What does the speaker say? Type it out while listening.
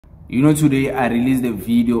You know, today I released a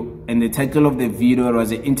video, and the title of the video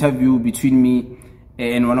was an interview between me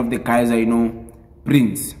and one of the guys I know,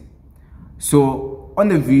 Prince. So on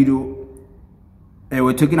the video,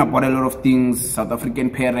 we're talking about a lot of things, South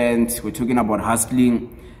African parents, we're talking about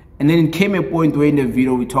hustling, and then it came a point where in the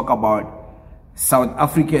video we talk about South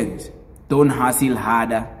Africans don't hustle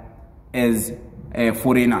harder as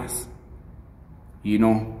foreigners, you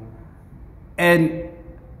know. And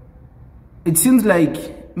it seems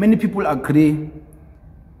like many people agree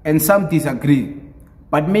and some disagree,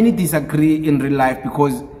 but many disagree in real life,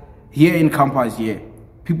 because here in campus here,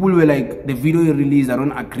 people were like, the video you released, I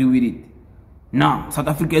don't agree with it. Nah, South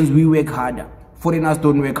Africans, we work harder. Foreigners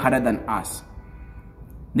don't work harder than us.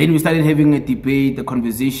 Then we started having a debate, a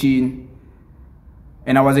conversation,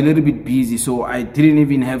 and I was a little bit busy, so I didn't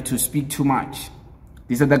even have to speak too much.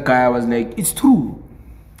 This other guy was like, it's true.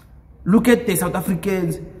 Look at the South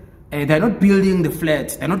Africans. They're not building the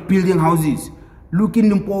flats, they're not building houses. Look in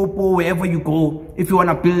Limpopo, wherever you go, if you want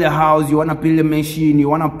to build a house, you want to build a machine, you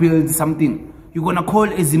want to build something, you're going to call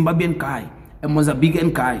a Zimbabwean guy, a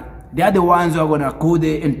Mozambican guy. They are the ones who are going to go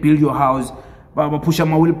there and build your house, push a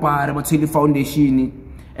wheelbarrow, tell the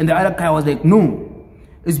foundation. And the other guy was like, no,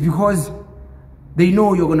 it's because they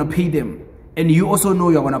know you're going to pay them. And you also know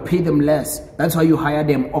you're going to pay them less. That's why you hire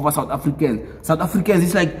them over South Africans. South Africans,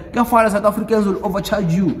 it's like, South Africans will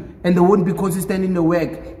overcharge you, and they won't be consistent in the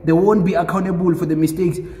work. They won't be accountable for the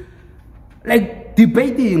mistakes. Like,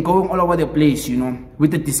 debating, going all over the place, you know,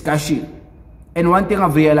 with the discussion. And one thing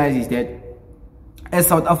I've realized is that as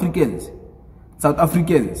South Africans,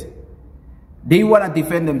 they want to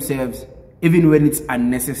defend themselves even when it's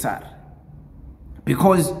unnecessary.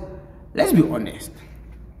 Because, let's be honest,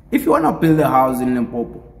 if you want to build a house in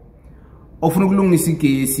Limpopo, who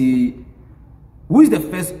is the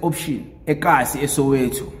first option? A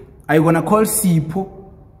Soweto. Are you going to call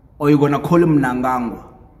Sipho, or are you going to call him Mnangagwa?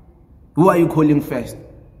 Who are you calling first?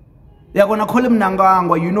 They are going to call him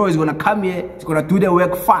Mnangagwa. You know he's going to come here, he's going to do the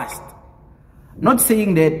work fast. Not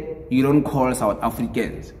saying that you don't call South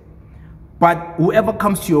Africans, but whoever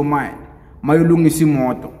comes to your mind, Mayulungisi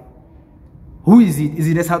Moto, who is it? Is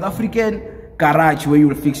it a South African garage where you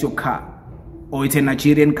will fix your car, or it's a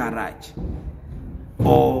Nigerian garage,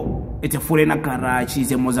 or it's a foreigner garage,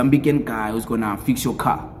 it's a Mozambican guy who's gonna fix your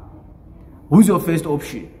car? Who's your first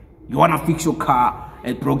option? You wanna fix your car,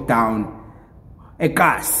 it broke down, a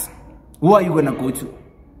gas, who are you gonna go to?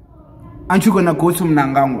 Aren't you gonna go to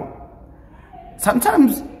Mnangagwa?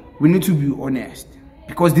 Sometimes we need to be honest,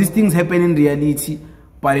 because these things happen in reality,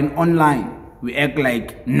 but in online we act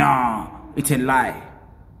like, nah, it's a lie.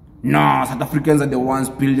 No, South Africans are the ones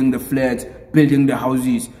building the flats, building the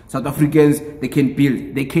houses. South Africans, they can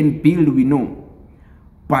build. They can build, we know.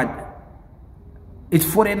 But it's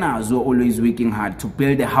foreigners who are always working hard to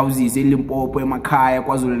build the houses in Limpopo, Makhaya,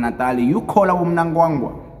 KwaZulu-Natal. You call them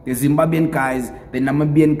Mnangagwa, the Zimbabwean guys, the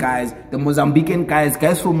Namibian guys, the Mozambican guys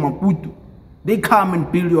from Maputo. They come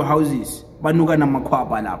and build your houses.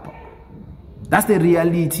 That's the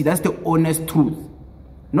reality. That's the honest truth.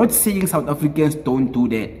 Not saying South Africans don't do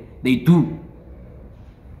that. They do.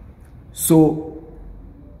 So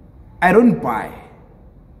I don't buy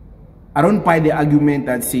the argument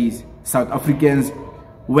that says South Africans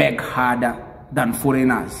work harder than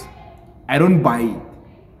foreigners. I don't buy it,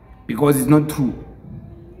 because it's not true.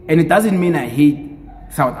 And it doesn't mean I hate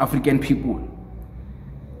South African people.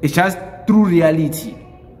 It's just true reality.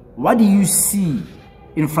 What do you see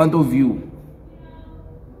in front of you?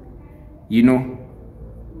 You know?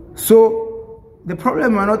 So the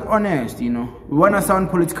problem, we're not honest, you know. We want to sound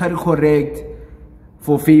politically correct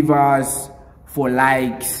for favors, for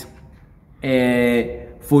likes,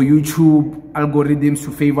 for YouTube algorithms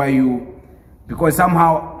to favor you. Because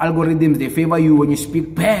somehow algorithms, they favor you when you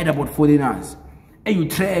speak bad about foreigners. And you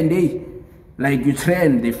trend, like you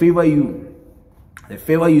trend, they favor you. They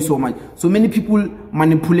favor you so much. So many people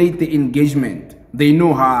manipulate the engagement. They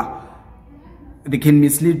know how they can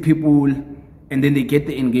mislead people, and then they get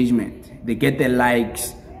the engagement. They get the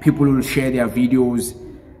likes, people will share their videos.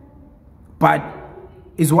 But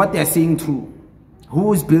is what they're saying true?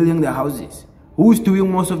 Who is building the houses? Who is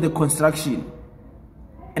doing most of the construction?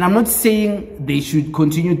 And I'm not saying they should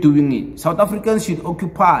continue doing it. South Africans should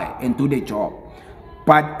occupy and do their job.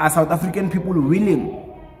 But are South African people willing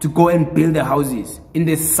to go and build the houses in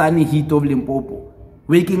the sunny heat of Limpopo,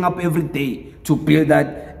 waking up every day to build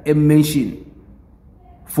that mansion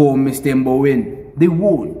for Mr. Mboweni? They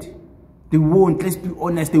won't. They won't. Let's be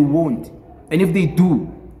honest, they won't. And if they do,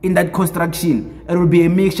 in that construction, it will be a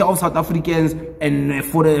mixture of South Africans and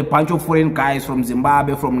for a bunch of foreign guys from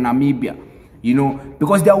Zimbabwe, from Namibia. you know,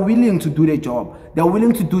 because they are willing to do the job. They are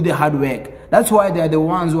willing to do the hard work. That's why they are the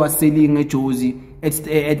ones who are selling a Josie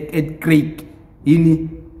at Craig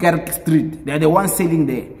in Kirk Street. They are the ones selling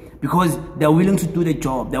there because they are willing to do the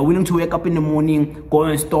job. They are willing to wake up in the morning, go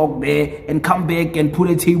and stock there, and come back and put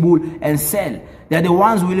a table and sell. They are the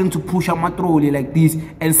ones willing to push a matroli like this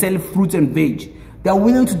and sell fruits and veg. They are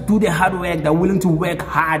willing to do the hard work. They are willing to work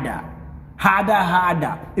harder.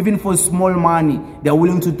 Even for small money, they are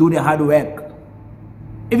willing to do the hard work.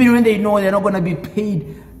 Even when they know they're not going to be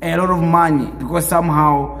paid a lot of money because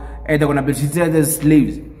somehow they're going to be treated as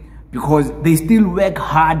slaves, because they still work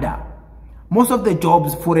harder. Most of the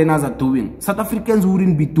jobs foreigners are doing, South Africans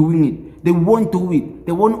wouldn't be doing it. They won't do it.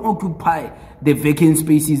 They won't occupy the vacant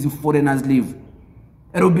spaces if foreigners leave.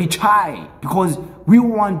 It'll be shy, because we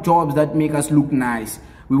want jobs that make us look nice.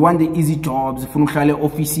 We want the easy jobs,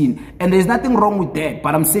 and there's nothing wrong with that.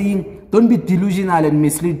 But I'm saying, don't be delusional and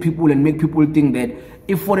mislead people and make people think that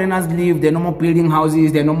if foreigners leave, they're no more building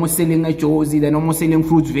houses, they're no more selling a Josie, they're no more selling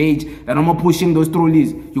fruits, veg, they're no more pushing those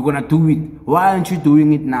trolleys. You're gonna do it. Why aren't you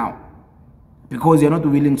doing it now? Because you're not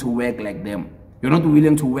willing to work like them. You're not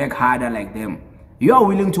willing to work harder like them. You are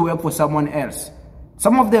willing to work for someone else.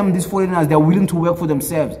 Some of them, these foreigners, they're willing to work for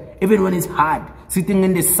themselves, even when it's hard, sitting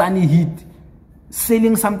in the sunny heat,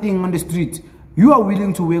 selling something on the street. You are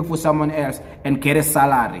willing to work for someone else and get a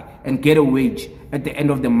salary and get a wage at the end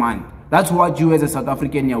of the month. That's what you as a South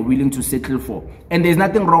African are willing to settle for. And there's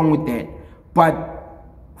nothing wrong with that. But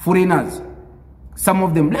foreigners, some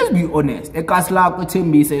of them, let's be honest,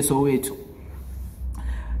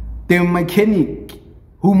 the mechanic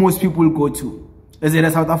who most people go to, is it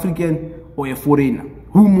a South African or a foreigner,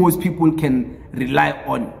 who most people can rely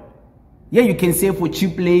on? Yeah, you can say for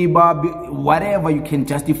cheap labor, whatever, you can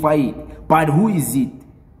justify it. But who is it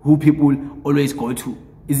who people always go to?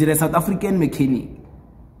 Is it a South African mechanic?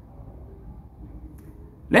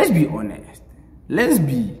 Let's be honest. Let's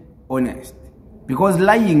be honest. Because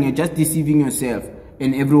lying, you're just deceiving yourself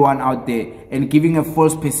and everyone out there and giving a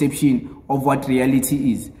false perception of what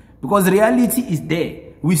reality is. Because reality is there.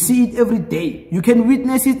 We see it every day. You can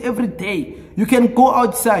witness it every day. You can go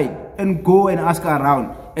outside and go and ask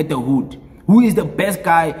around at the hood, who is the best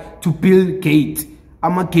guy to build gate?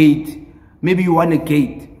 I'm a gate. Maybe you want a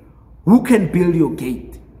gate. Who can build your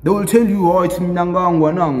gate? They will tell you, oh, it's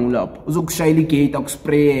Mnangangwanangulap. Uzokushayela gate,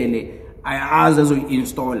 akusprayele. I ask as an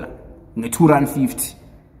installer. $250.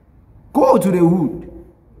 Go to the hood.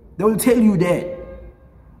 They will tell you that.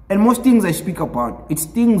 And most things I speak about, it's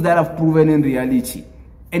things that I've proven in reality.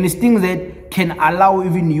 And it's things that can allow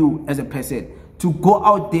even you as a person to go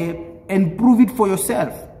out there and prove it for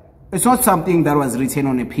yourself. It's not something that was written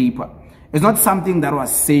on a paper. It's not something that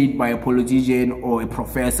was said by a politician or a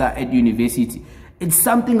professor at university. It's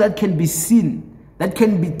something that can be seen, that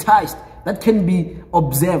can be touched, that can be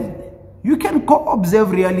observed. You can go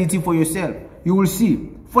observe reality for yourself. You will see.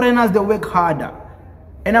 Foreigners, they work harder.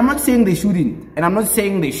 And I'm not saying they shouldn't. And I'm not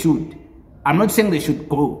saying they should. I'm not saying they should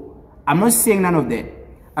go. I'm not saying none of that.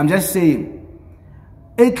 I'm just saying,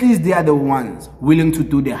 at least they are the ones willing to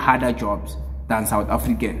do the harder jobs than South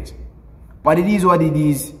Africans. But it is what it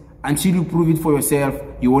is. Until you prove it for yourself,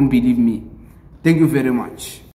 you won't believe me. Thank you very much.